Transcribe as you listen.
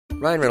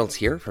Ryan Reynolds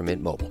here from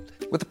Mint Mobile.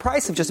 With the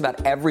price of just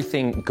about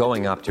everything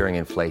going up during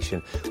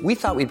inflation, we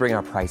thought we'd bring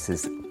our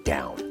prices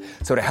down.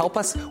 So to help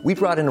us, we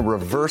brought in a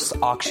reverse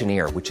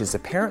auctioneer, which is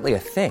apparently a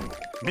thing.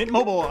 Mint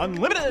Mobile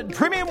Unlimited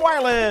Premium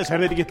Wireless. How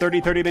to get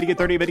 30, 30, bit to get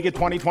 30, bit to get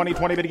 20, 20,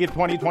 20, bit to get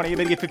 20, 20,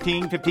 bit to get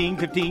 15, 15,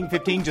 15,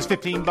 15, just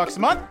 $15 a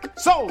month?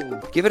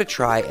 Sold! Give it a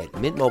try at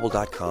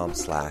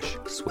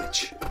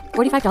mintmobile.com/switch.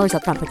 $45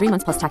 up front for 3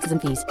 months plus taxes and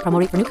fees. Promo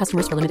rate for new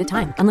customers for limited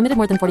time. Unlimited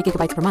more than 40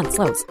 gigabytes per month.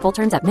 Slows full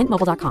terms at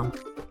mintmobile.com.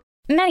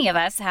 Many of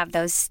us have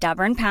those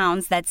stubborn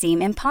pounds that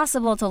seem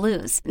impossible to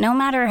lose, no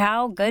matter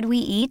how good we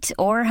eat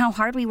or how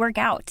hard we work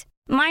out.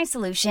 My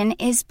solution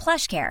is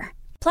PlushCare.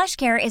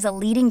 PlushCare is a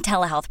leading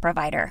telehealth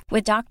provider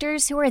with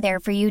doctors who are there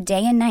for you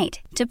day and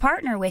night to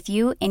partner with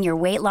you in your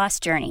weight loss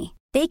journey.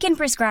 They can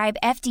prescribe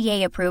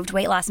FDA-approved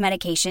weight loss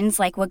medications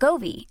like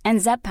Wegovy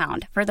and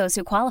Zepbound for those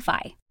who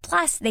qualify.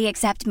 Plus, they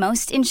accept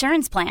most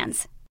insurance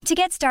plans. To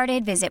get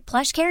started, visit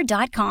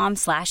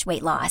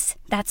plushcare.com/weightloss.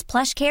 That's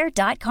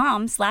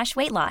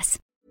plushcare.com/weightloss.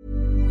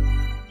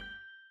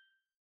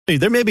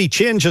 There may be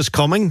changes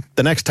coming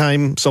the next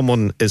time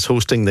someone is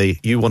hosting the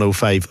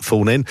U105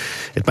 phone-in.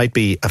 It might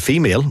be a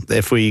female.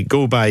 If we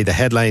go by the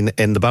headline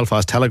in the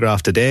Belfast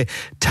Telegraph today,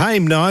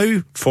 time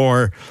now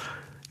for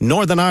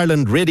Northern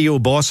Ireland radio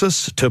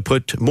bosses to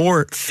put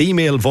more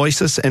female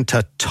voices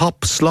into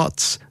top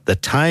slots. The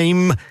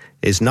time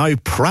is now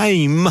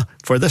prime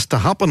for this to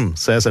happen,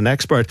 says an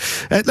expert.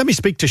 Let me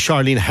speak to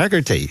Charlene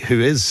Hegarty,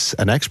 who is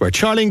an expert.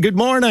 Charlene, good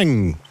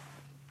morning.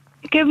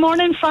 Good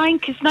morning,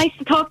 Frank. It's nice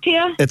to talk to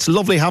you. It's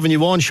lovely having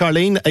you on,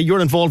 Charlene. You're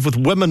involved with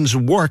women's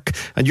work,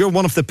 and you're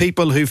one of the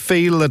people who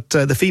feel that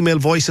the female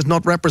voice is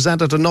not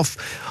represented enough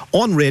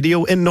on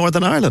radio in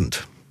Northern Ireland.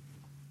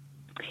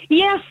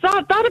 Yes,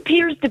 that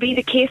appears to be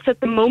the case at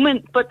the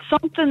moment, but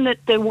something that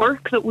the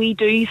work that we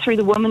do through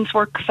the Women's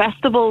Work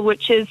Festival,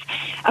 which is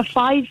a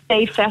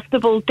 5-day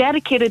festival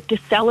dedicated to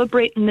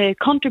celebrating the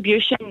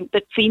contribution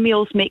that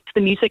females make to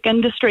the music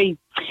industry.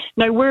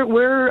 Now,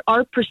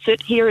 our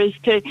pursuit here is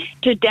to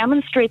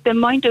demonstrate the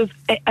amount of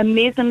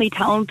amazingly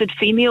talented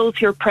females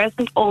who are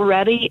present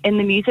already in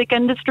the music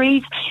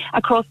industries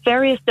across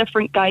various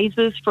different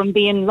guises, from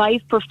being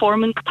live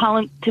performance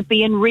talent to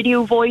being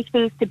radio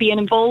voices to being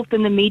involved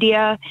in the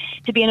media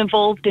to being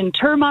involved in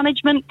tour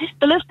management.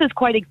 The list is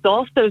quite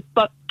exhaustive,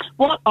 but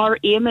what our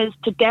aim is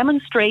to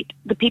demonstrate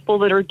the people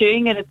that are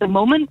doing it at the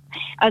moment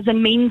as a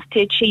means to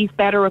achieve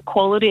better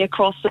equality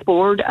across the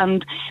board.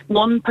 And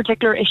one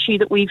particular issue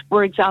that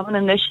we're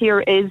examining this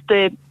year is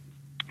the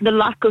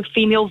lack of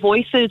female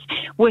voices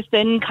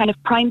within kind of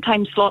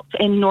primetime slots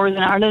in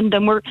Northern Ireland.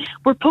 And we're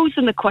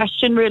posing the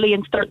question really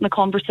and starting the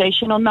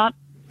conversation on that.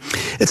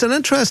 It's an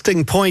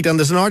interesting point, and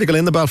there's an article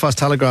in the Belfast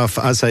Telegraph,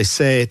 as I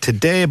say,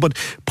 today, but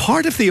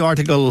part of the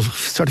article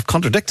sort of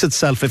contradicts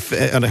itself,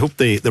 and I hope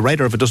the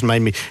writer of it doesn't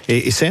mind me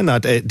saying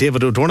that,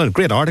 David O'Donnell, a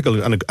great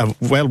article and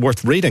well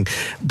worth reading,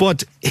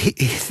 but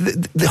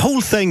the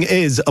whole thing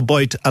is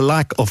about a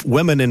lack of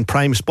women in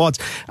prime spots,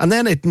 and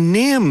then it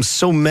names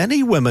so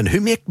many women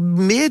who make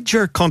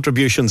major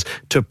contributions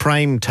to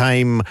prime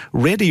time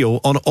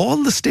radio on all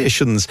the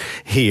stations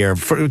here.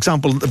 For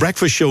example, the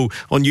breakfast show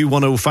on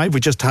U105, we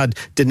just had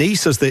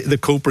Denise as the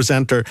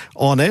co-presenter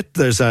on it.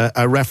 There's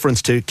a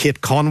reference to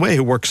Kate Conway,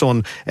 who works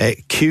on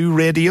Q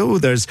Radio.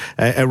 There's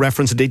a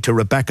reference indeed to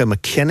Rebecca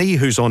McKinney,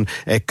 who's on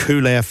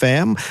Cool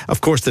FM.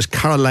 Of course, there's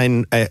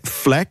Caroline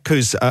Fleck,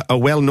 who's a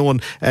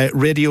well-known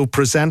radio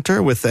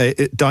presenter with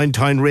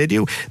Downtown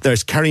Radio.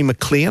 There's Kerry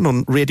McLean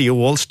on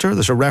Radio Ulster.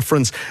 There's a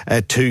reference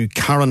to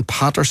Karen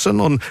Patterson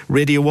on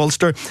Radio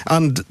Ulster.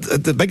 And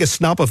the biggest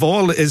snap of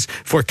all is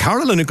for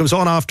Carolyn, who comes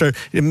on after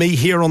me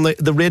here on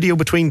the radio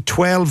between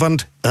 12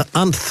 and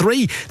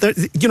 3.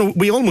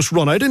 We almost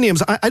run out of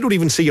names. I don't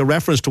even see a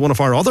reference to one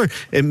of our other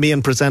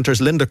main presenters,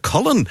 Linda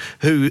Cullen,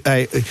 who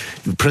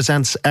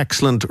presents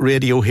excellent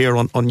radio here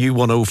on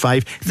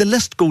U105. The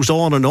list goes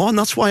on and on.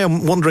 That's why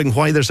I'm wondering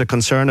why there's a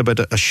concern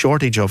about a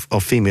shortage of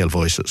female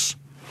voices.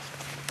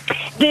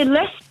 The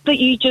list that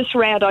you just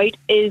read out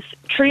is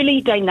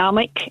truly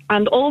dynamic,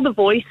 and all the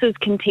voices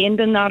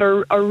contained in that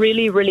are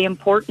really, really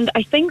important.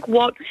 I think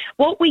what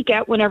we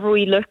get whenever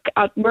we look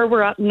at where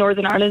we're at in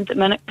Northern Ireland at the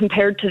minute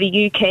compared to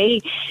the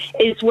UK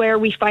is where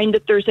we find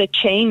that there's a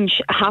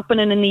change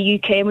happening in the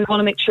UK, and we want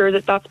to make sure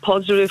that that's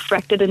positively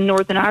reflected in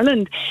Northern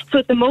Ireland. So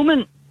at the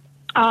moment,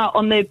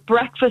 on the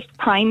breakfast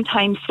prime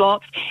time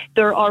slots,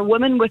 there are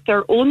women with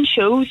their own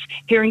shows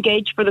who are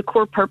engaged for the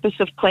core purpose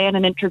of playing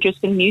and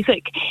introducing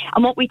music.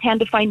 And what we tend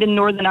to find in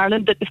Northern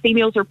Ireland, that the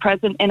females are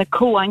present in a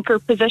co-anchor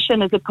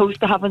position as opposed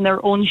to having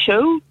their own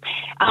show.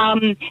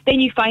 Then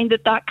you find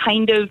that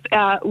kind of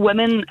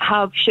women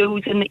have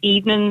shows in the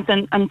evenings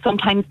and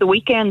sometimes the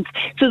weekends.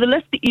 So the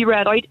list that you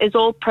read out is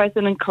all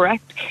present and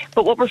correct.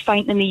 But what we're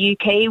finding in the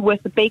UK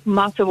with the big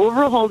massive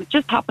overhaul that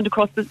just happened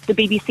across the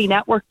BBC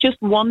network,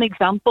 just one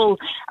example,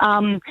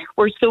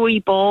 where Zoe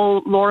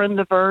Ball, Lauren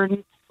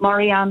Laverne,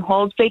 Marianne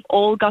Hobbs, they've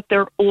all got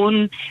their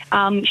own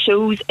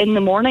shows in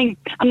the morning.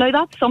 And now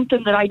that's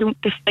something that I don't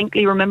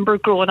distinctly remember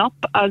growing up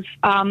as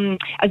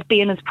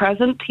being as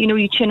present. You know,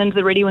 you tune into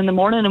the radio in the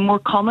morning and more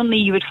commonly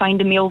you would find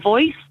a male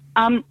voice.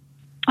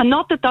 And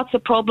not that that's a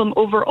problem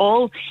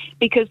overall,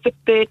 because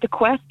the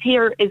quest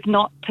here is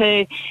not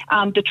to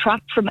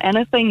detract from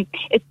anything.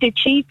 It's to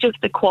achieve just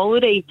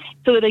equality,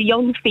 so that a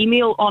young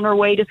female on her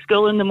way to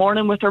school in the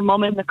morning with her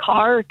mum in the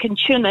car can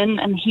tune in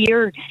and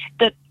hear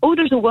that, oh,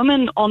 there's a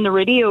woman on the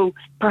radio.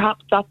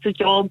 Perhaps that's a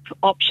job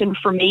option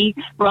for me,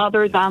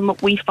 rather than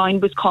what we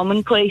found was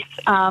commonplace,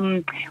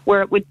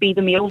 where it would be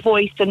the male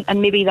voice,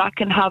 and maybe that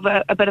can have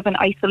a bit of an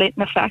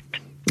isolating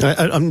effect.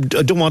 I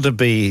don't want to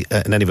be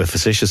in any way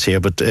facetious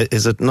here, but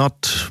is it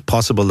not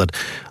possible that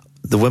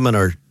the women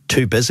are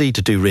too busy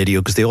to do radio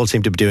because they all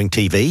seem to be doing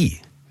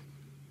TV?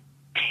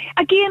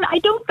 Again, I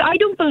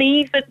don't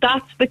believe that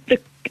that's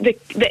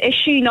the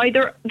issue. Now,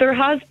 there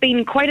has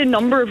been quite a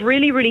number of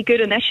really, really good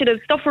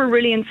initiatives, stuff we're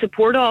really in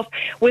support of,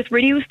 with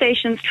radio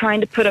stations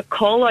trying to put a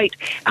call out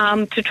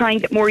to try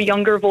and get more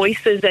younger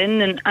voices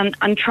in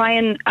and try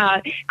and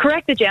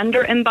correct the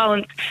gender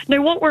imbalance.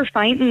 Now, what we're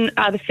finding,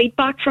 the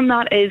feedback from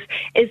that is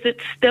that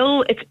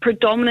still it's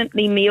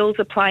predominantly males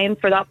applying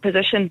for that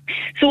position.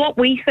 So what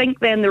we think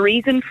then the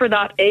reason for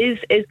that is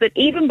that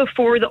even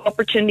before the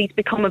opportunities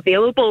become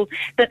available,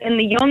 that in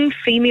the young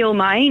female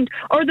mind,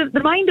 or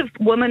the mind of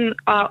women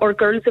or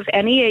girls of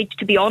any age,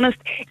 to be honest,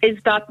 is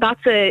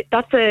that's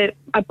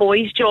a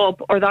boy's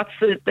job, or that's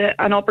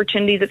an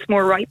opportunity that's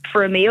more ripe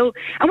for a male.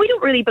 And we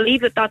don't really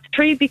believe that that's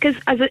true, because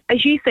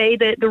as you say,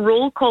 the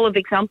roll call of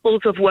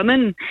examples of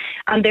women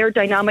and their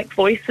dynamic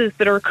voices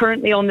that are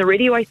currently on the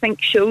radio, I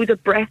think, shows a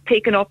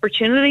breathtaking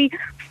opportunity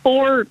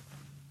for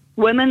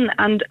women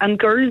and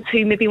girls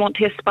who maybe want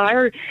to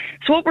aspire.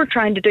 So what we're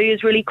trying to do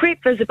is really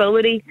create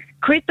visibility,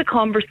 create the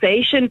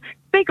conversation,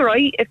 figure out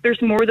if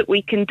there's more that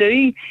we can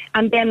do,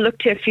 and then look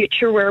to a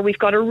future where we've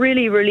got a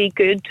really, really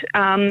good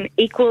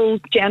equal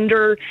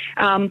gender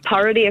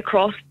parity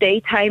across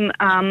daytime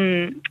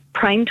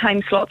prime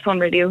time slots on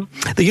radio.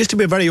 There used to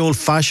be a very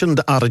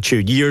old-fashioned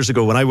attitude years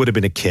ago when I would have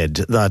been a kid,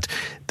 that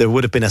there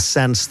would have been a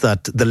sense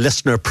that the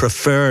listener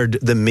preferred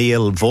the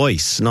male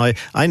voice. Now,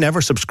 I never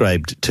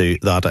subscribed to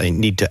that, I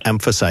need to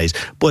emphasise.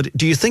 But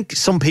do you think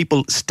some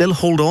people still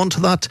hold on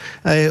to that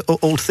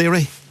old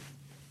theory?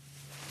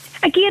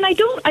 Again, I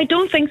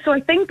don't think so.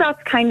 I think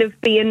that's kind of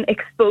being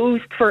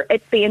exposed for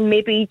it being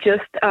maybe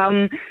just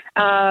an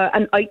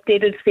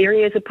outdated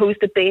theory as opposed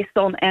to based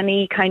on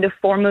any kind of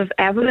form of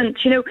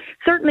evidence. You know,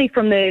 certainly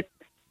from the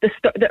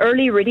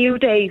early radio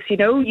days, you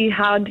know, you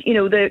had, you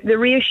know, the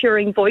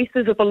reassuring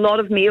voices of a lot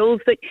of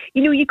males that,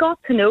 you know, you got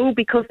to know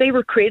because they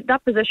were created,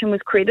 that position was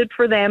created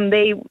for them.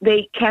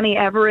 They Kenny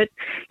Everett,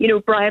 you know,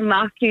 Brian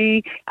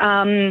Matthew,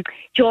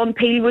 John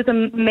Peel was a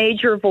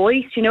major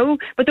voice, you know,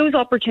 but those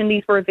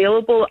opportunities were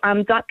available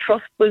and that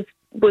trust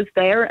was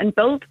there and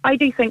built. I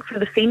do think for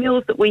the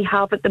females that we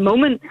have at the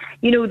moment,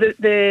 you know,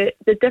 the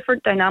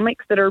different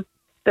dynamics that are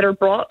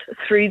brought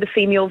through the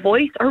female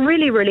voice are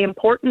really, really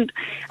important.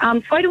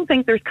 So I don't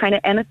think there's kind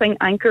of anything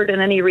anchored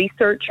in any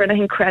research or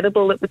anything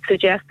credible that would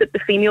suggest that the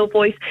female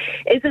voice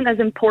isn't as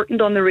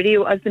important on the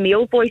radio as the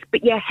male voice.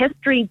 But yeah,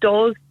 history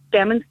does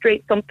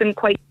demonstrate something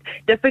quite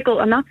difficult,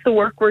 and that's the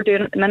work we're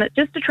doing at the minute,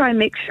 just to try and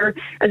make sure,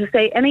 as I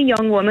say, any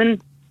young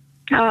woman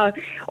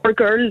or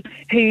girl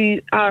who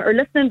are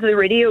listening to the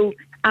radio,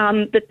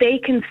 that they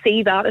can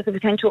see that as a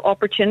potential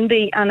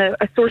opportunity and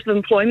a source of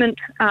employment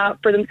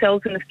for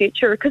themselves in the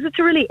future, because it's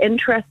a really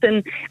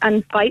interesting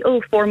and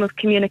vital form of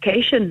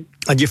communication.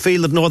 And you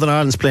feel that Northern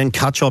Ireland's playing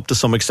catch up to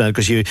some extent,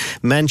 because you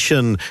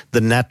mention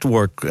the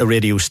network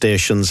radio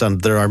stations,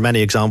 and there are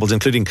many examples,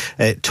 including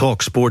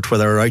Talk Sport, where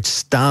there are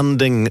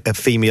outstanding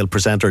female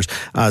presenters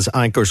as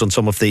anchors on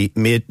some of the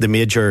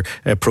major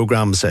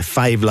programmes.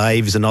 Five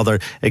Live's another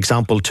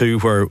example too,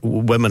 where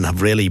women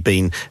have really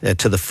been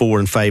to the fore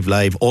in Five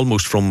Live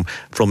almost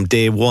from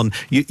day one.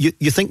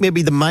 You think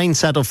maybe the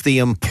mindset of the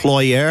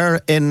employer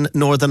in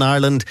Northern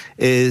Ireland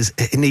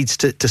needs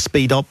to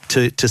speed up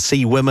to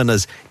see women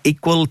as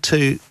equal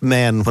to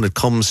men when it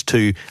comes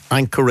to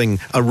anchoring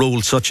a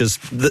role such as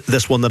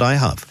this one that I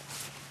have?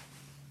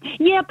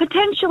 Yeah,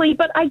 potentially.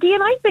 But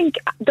again, I think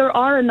there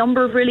are a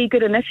number of really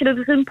good initiatives.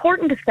 It's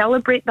important to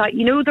celebrate that.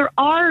 You know, there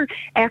are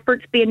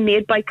efforts being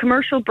made by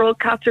commercial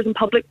broadcasters and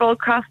public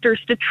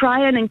broadcasters to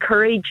try and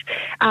encourage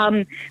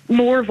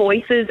more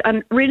voices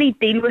and really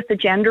deal with the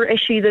gender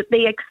issue that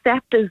they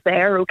accept is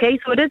there, okay?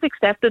 So it is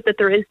accepted that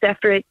there is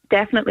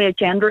definitely a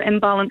gender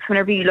imbalance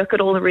whenever you look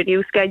at all the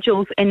radio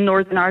schedules in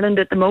Northern Ireland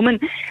at the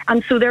moment.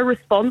 And so their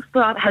response to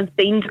that has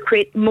been to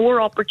create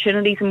more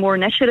opportunities and more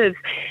initiatives.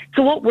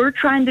 So what we're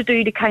trying to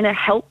do to kind of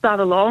help that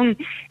along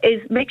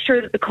is make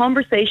sure that the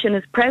conversation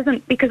is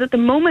present, because at the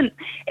moment,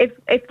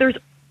 if there's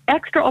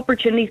extra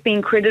opportunities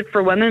being created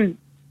for women,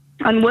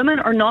 and women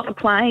are not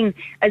applying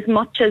as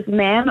much as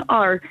men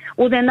are,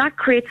 well, then that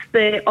creates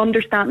the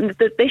understanding that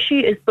the issue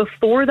is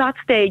before that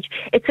stage.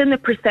 It's in the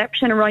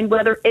perception around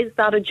whether is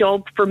that a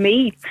job for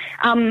me.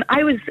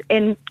 I was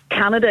in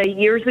Canada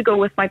years ago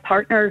with my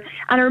partner,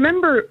 and I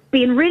remember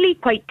being really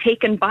quite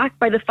taken back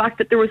by the fact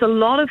that there was a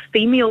lot of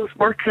females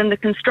working in the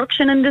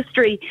construction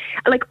industry,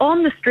 like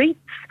on the streets,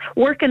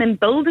 working in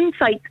building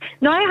sites.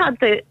 Now, I had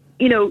to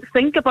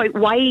think about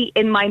why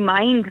in my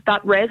mind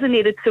that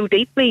resonated so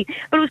deeply.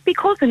 But it was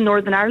because in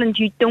Northern Ireland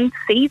you don't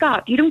see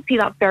that. You don't see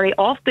that very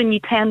often. You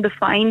tend to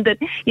find that,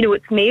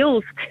 it's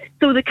males.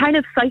 So the kind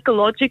of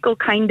psychological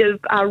kind of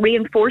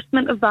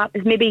reinforcement of that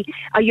is maybe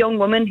a young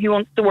woman who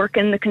wants to work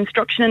in the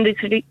construction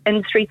industry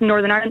in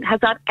Northern Ireland has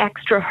that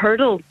extra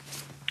hurdle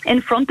in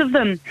front of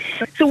them.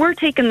 So we're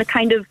taking the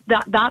kind of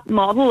that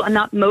model and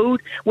that mode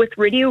with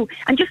radio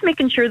and just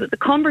making sure that the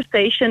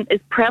conversation is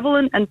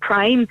prevalent and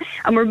prime,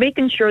 and we're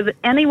making sure that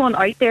anyone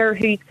out there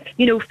who's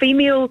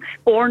female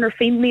born or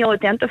female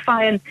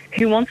identifying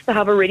who wants to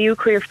have a radio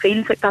career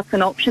feels like that's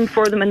an option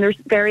for them, and there's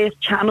various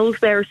channels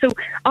there. So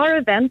our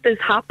event is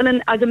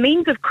happening as a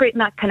means of creating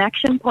that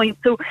connection point.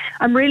 So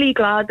I'm really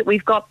glad that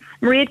we've got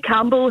Mairead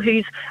Campbell,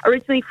 who's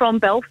originally from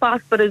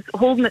Belfast but is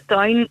holding it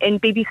down in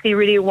BBC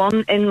Radio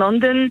 1 in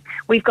London.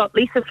 We've got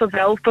Lisa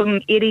Favell from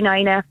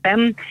 89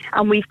 FM,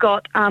 and we've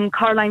got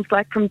Caroline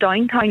Fleck from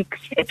Downtown.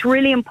 It's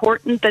really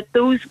important that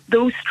those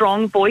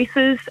strong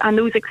voices and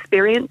those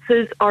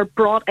experiences are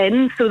brought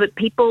in so that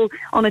people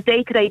on a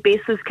day-to-day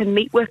basis can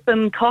meet with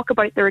them, talk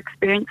about their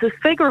experiences,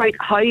 figure out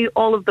how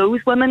all of those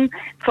women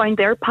find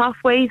their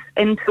pathways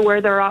into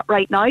where they're at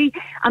right now.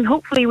 And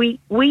hopefully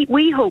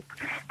we hope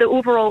the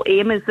overall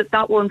aim is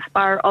that will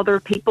inspire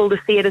other people to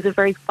see it as a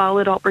very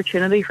valid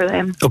opportunity for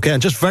them. Okay,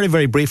 and just very,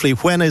 very briefly,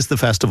 when is the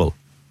festival?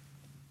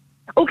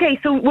 Okay,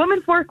 so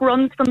Women's Work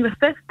runs from the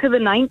 5th to the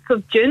 9th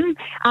of June.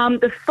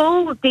 The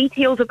full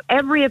details of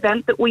every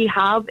event that we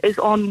have is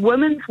on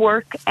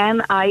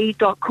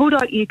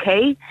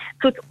womensworkni.co.uk.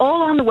 So it's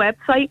all on the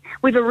website.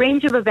 We have a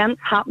range of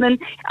events happening.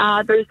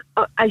 There's,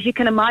 as you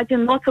can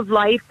imagine, lots of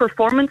live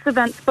performance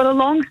events, but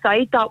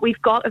alongside that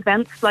we've got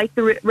events like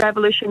the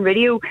Revolution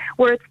Radio,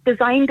 where it's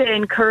designed to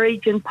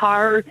encourage,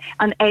 empower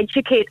and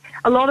educate.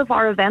 A lot of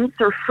our events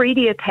are free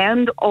to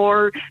attend,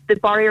 or the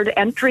barrier to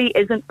entry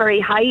isn't very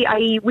high,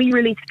 i.e. we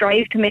really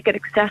strive to make it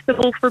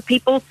accessible for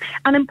people.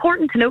 And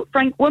important to note,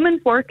 Frank,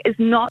 Women's Work is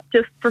not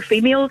just for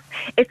females,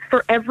 it's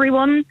for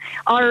everyone.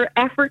 Our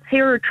efforts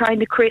here are trying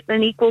to create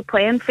an equal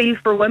playing field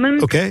for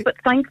women. Okay. But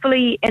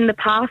thankfully, in the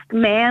past,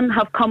 men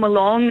have come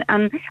along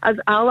and as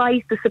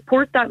allies to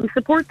support that and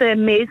support the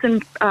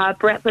amazing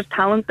breadth of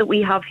talent that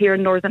we have here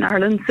in Northern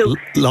Ireland. So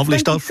lovely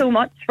stuff. Thank you so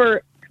much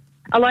for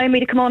allowing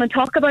me to come on and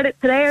talk about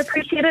it today. I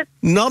appreciate it.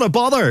 Not a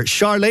bother.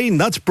 Charlene,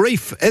 that's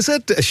brief, is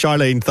it?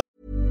 Charlene.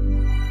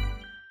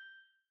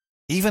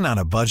 Even on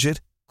a budget,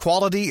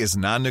 quality is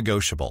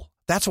non-negotiable.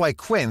 That's why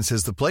Quince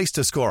is the place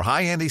to score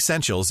high-end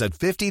essentials at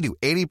 50 to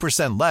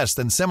 80% less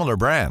than similar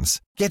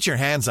brands. Get your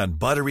hands on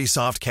buttery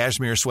soft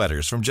cashmere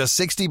sweaters from just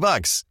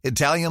 $60,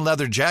 Italian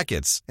leather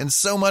jackets, and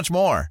so much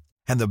more.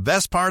 And the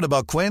best part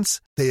about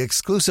Quince, they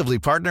exclusively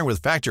partner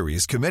with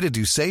factories committed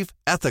to safe,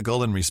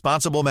 ethical, and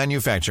responsible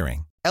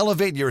manufacturing.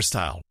 Elevate your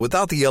style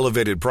without the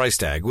elevated price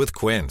tag with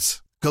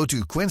Quince. Go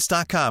to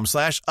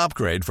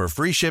quince.com/upgrade for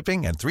free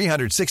shipping and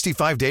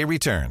 365-day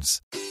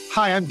returns.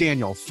 Hi, I'm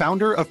Daniel,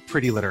 founder of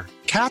Pretty Litter.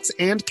 Cats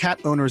and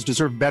cat owners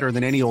deserve better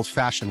than any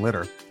old-fashioned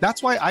litter.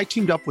 That's why I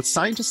teamed up with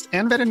scientists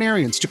and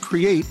veterinarians to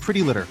create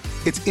Pretty Litter.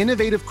 Its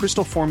innovative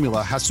crystal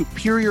formula has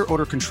superior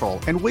odor control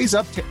and weighs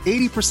up to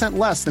 80%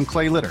 less than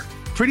clay litter.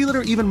 Pretty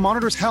Litter even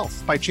monitors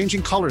health by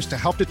changing colors to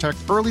help detect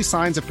early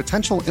signs of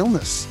potential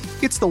illness.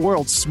 It's the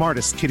world's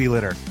smartest kitty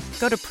litter.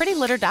 Go to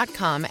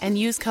prettylitter.com and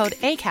use code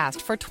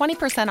ACAST for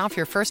 20% off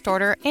your first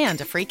order and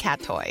a free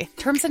cat toy.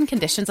 Terms and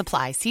conditions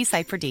apply. See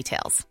site for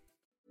details.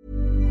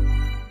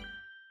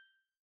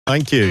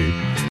 Thank you.